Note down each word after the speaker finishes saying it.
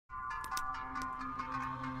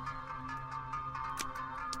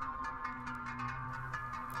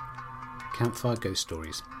Campfire Ghost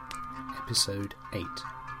Stories, Episode 8,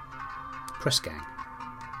 Press Gang.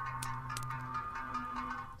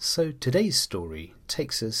 So today's story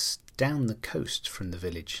takes us down the coast from the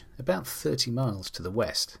village, about 30 miles to the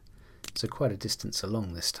west, so quite a distance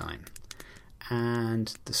along this time.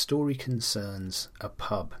 And the story concerns a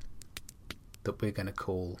pub that we're going to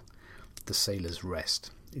call the Sailor's Rest.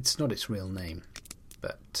 It's not its real name,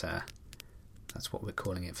 but that's what we're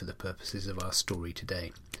calling it for the purposes of our story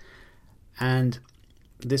today. And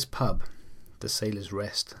this pub, the Sailor's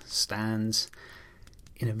Rest, stands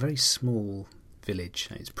in a very small village.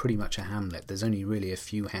 It's pretty much a hamlet. There's only really a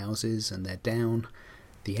few houses, and they're down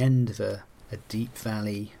the end of a deep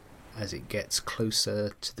valley as it gets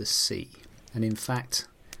closer to the sea. And in fact,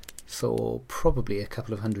 for probably a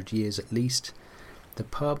couple of hundred years at least, the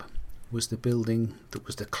pub was the building that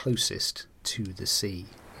was the closest to the sea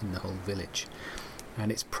in the whole village.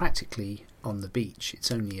 And it's practically on the beach. It's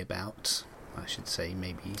only about, I should say,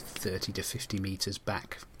 maybe 30 to 50 metres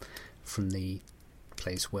back from the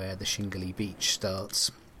place where the Shingley Beach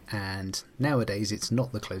starts. And nowadays it's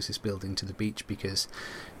not the closest building to the beach because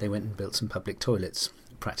they went and built some public toilets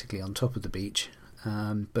practically on top of the beach.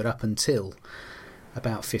 But up until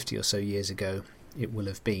about 50 or so years ago, it will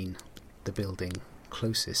have been the building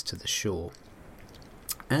closest to the shore.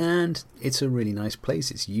 And it's a really nice place.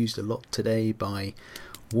 It's used a lot today by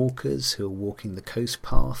walkers who are walking the coast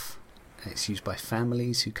path. It's used by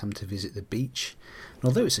families who come to visit the beach. And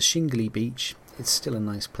although it's a shingly beach, it's still a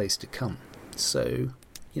nice place to come. So,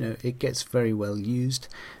 it gets very well used.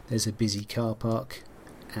 There's a busy car park,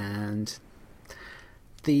 and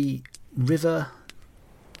the river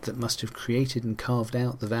that must have created and carved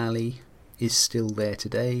out the valley is still there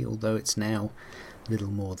today, although it's now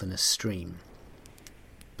little more than a stream.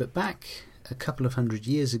 But back a couple of hundred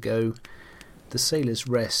years ago, the Sailor's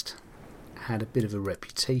Rest had a bit of a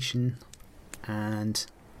reputation, and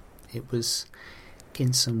it was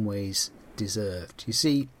in some ways deserved. You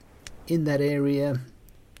see, in that area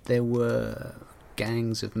there were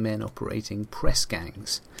gangs of men operating press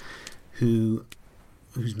gangs whose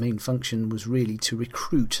main function was really to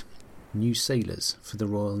recruit new sailors for the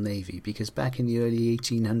Royal Navy, because back in the early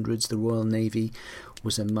 1800s the Royal Navy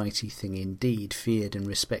was a mighty thing indeed, feared and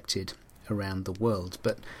respected around the world.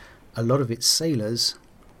 But a lot of its sailors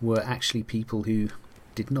were actually people who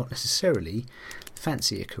did not necessarily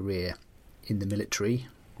fancy a career in the military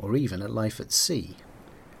or even a life at sea,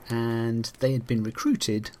 and they had been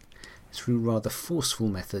recruited through rather forceful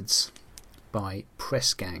methods by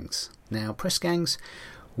press gangs. Now, press gangs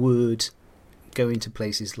would go into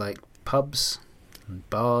places like pubs and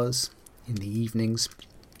bars in the evenings.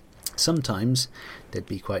 Sometimes they'd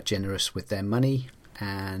be quite generous with their money,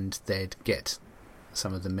 and they'd get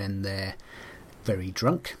some of the men there very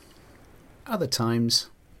drunk. Other times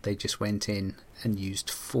they just went in and used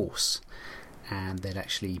force, and they'd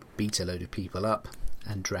actually beat a load of people up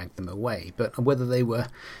and drag them away. But whether they were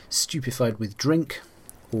stupefied with drink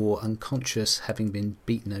or unconscious, having been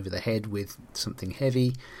beaten over the head with something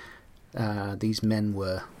heavy, these men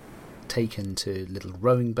were taken to little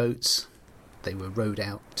rowing boats. They were rowed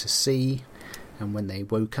out to sea, and when they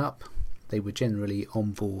woke up, they were generally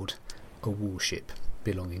on board a warship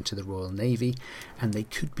belonging to the Royal Navy, and they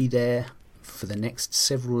could be there for the next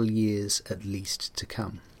several years at least to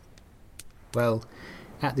come. Well,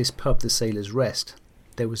 at this pub, the Sailor's Rest,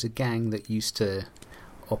 there was a gang that used to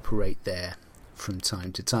operate there from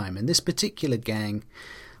time to time, and this particular gang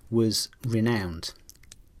was renowned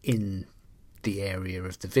in the area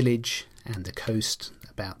of the village and the coast,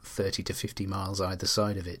 about 30 to 50 miles either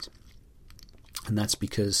side of it. And that's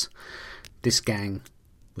because this gang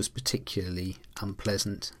was particularly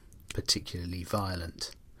unpleasant, particularly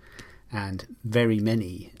violent, and very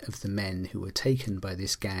many of the men who were taken by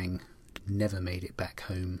this gang never made it back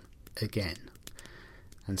home again.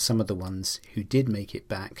 And some of the ones who did make it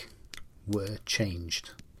back were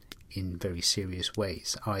changed in very serious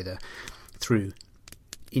ways, either through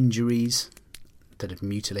injuries that had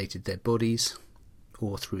mutilated their bodies,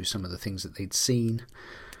 or through some of the things that they'd seen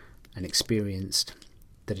and experienced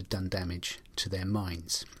that had done damage to their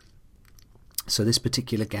minds. So this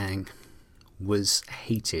particular gang was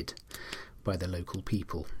hated by the local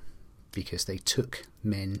people because they took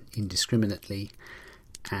men indiscriminately,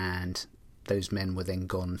 and those men were then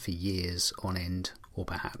gone for years on end, or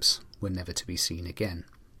perhaps were never to be seen again.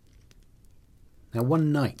 Now,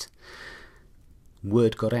 one night,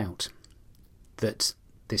 word got out that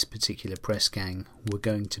this particular press gang were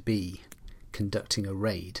going to be conducting a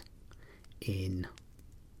raid in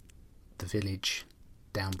the village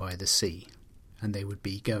down by the sea, and they would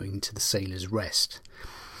be going to the Sailor's Rest.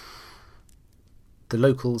 The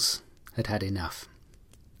locals had had enough,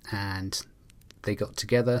 and they got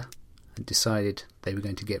together and decided they were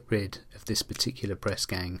going to get rid of this particular press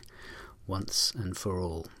gang once and for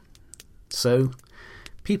all. So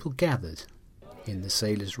people gathered in the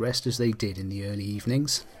Sailors' Rest, as they did in the early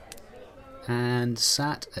evenings, and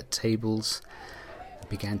sat at tables,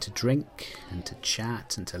 began to drink and to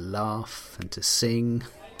chat and to laugh and to sing.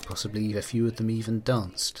 Possibly a few of them even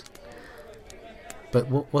danced. But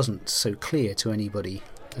what wasn't so clear to anybody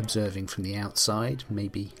observing from the outside,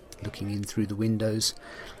 maybe looking in through the windows,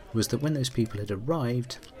 was that when those people had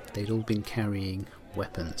arrived, they'd all been carrying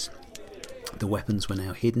weapons. The weapons were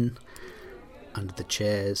now hidden under the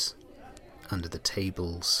chairs, under the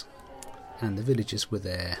tables, and the villagers were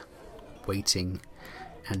there, waiting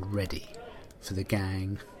and ready for the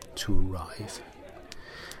gang to arrive.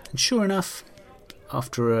 And sure enough,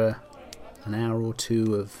 after an hour or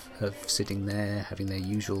two of sitting there, having their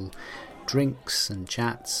usual drinks and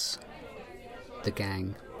chats, the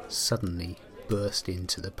gang suddenly burst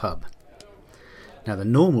into the pub. Now, the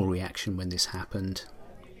normal reaction when this happened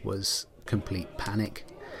was complete panic.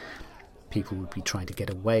 People would be trying to get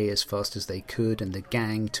away as fast as they could, and the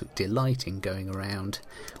gang took delight in going around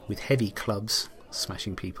with heavy clubs,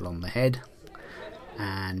 smashing people on the head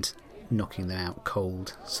and knocking them out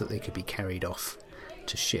cold so that they could be carried off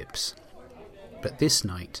to ships. But this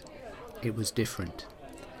night it was different.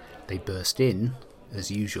 They burst in as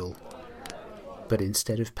usual, but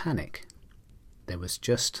instead of panic there was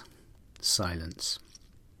just silence.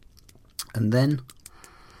 And then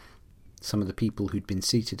some of the people who'd been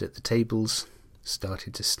seated at the tables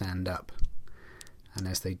started to stand up, and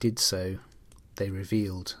as they did so, they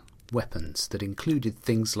revealed weapons that included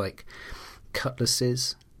things like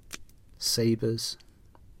cutlasses, sabres,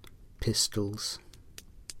 pistols,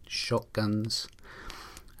 shotguns,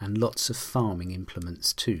 and lots of farming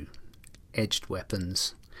implements too, edged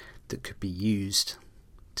weapons that could be used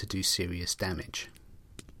to do serious damage.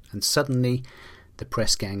 And suddenly the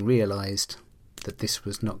press gang realised that this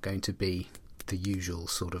was not going to be the usual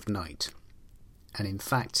sort of night. And in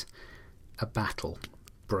fact, a battle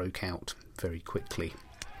broke out very quickly.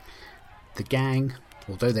 The gang,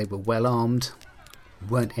 although they were well armed,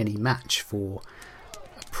 weren't any match for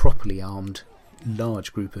a properly armed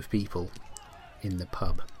large group of people in the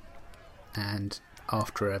pub. And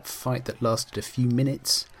after a fight that lasted a few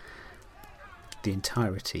minutes, the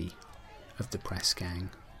entirety of the press gang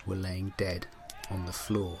were laying dead on the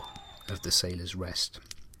floor of the Sailors' Rest.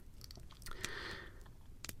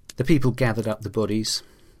 The people gathered up the bodies,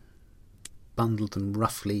 bundled them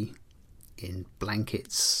roughly in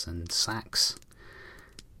blankets and sacks,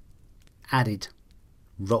 added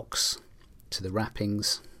rocks to the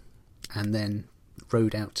wrappings, and then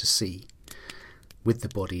rowed out to sea with the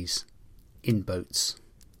bodies in boats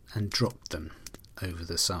and dropped them over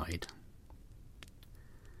the side.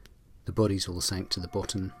 The bodies all sank to the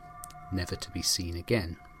bottom, never to be seen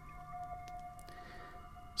again.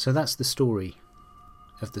 So that's the story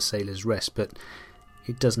of the Sailors' Rest, but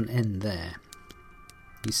it doesn't end there.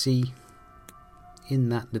 You see, in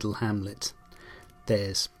that little hamlet,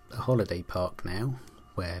 there's a holiday park now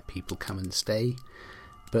where people come and stay,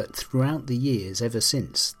 but throughout the years, ever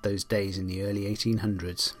since those days in the early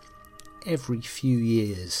 1800s, every few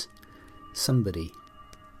years, somebody,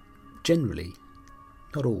 generally,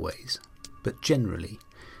 not always, but generally,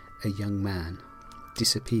 a young man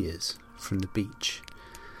disappears from the beach.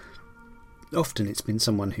 Often it's been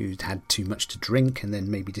someone who'd had too much to drink and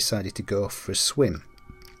then maybe decided to go off for a swim.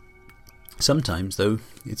 Sometimes, though,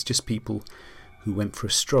 it's just people who went for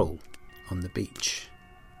a stroll on the beach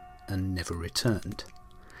and never returned.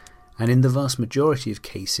 And in the vast majority of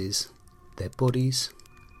cases, their bodies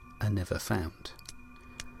are never found.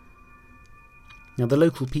 Now, the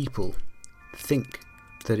local people think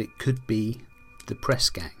that it could be the press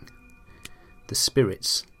gang, the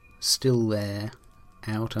spirits still there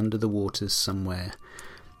out under the waters somewhere,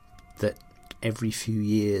 that every few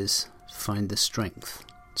years find the strength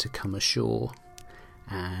to come ashore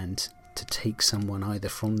and to take someone either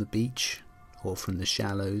from the beach or from the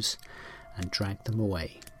shallows and drag them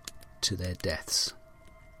away to their deaths.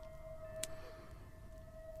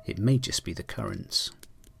 It may just be the currents,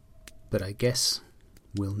 but I guess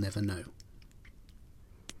we'll never know.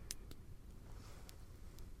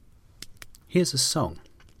 Here's a song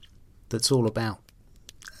that's all about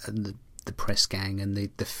the press gang and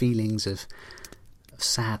the feelings of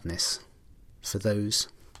sadness for those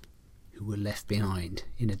who were left behind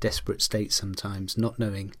in a desperate state sometimes, not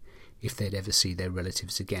knowing if they'd ever see their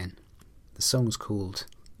relatives again. The song's called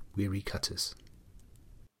Weary Cutters.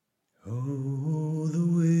 Oh, the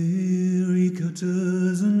weary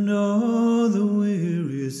cutters and all the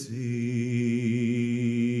weary sea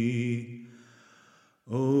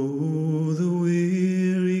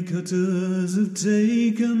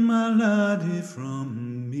my laddie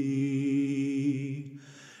from me.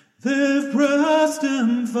 They've pressed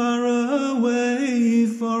him far away,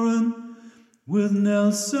 foreign, with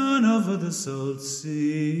Nelson over the salt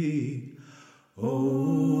sea.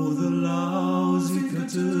 Oh, the lousy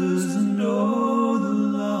cutters, and oh, the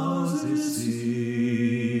lousy sea.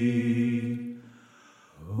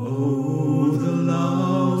 Oh, the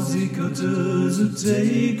lousy cutters have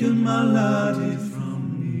taken my laddie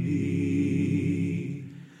from me.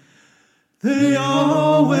 They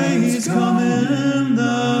always come in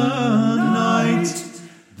the night,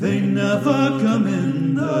 they never come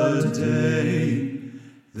in the day.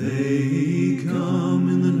 They come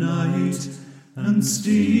in the night and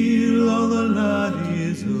steal all the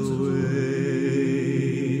laddies away.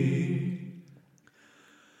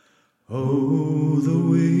 Oh, the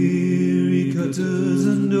weary cutters,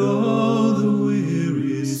 and oh, the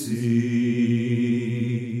weary sea.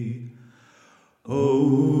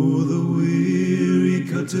 Oh, the weary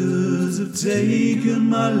cutters have taken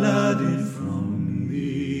my laddie from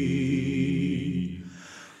me.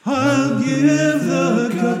 I'll give the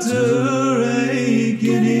cutter a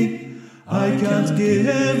guinea, I can't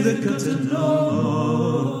give the cutter no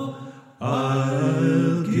more.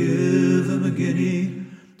 I'll give him a guinea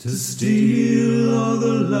to steal all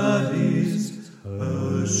the laddies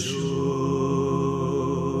ashore.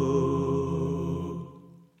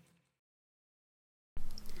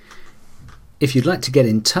 If you'd like to get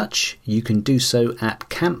in touch, you can do so at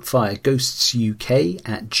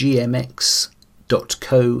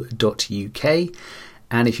campfireghostsuk@gmx.co.uk.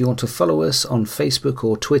 And if you want to follow us on Facebook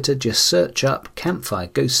or Twitter, just search up Campfire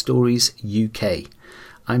Ghost Stories UK.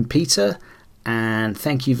 I'm Peter, and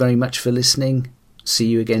thank you very much for listening. See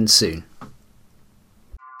you again soon.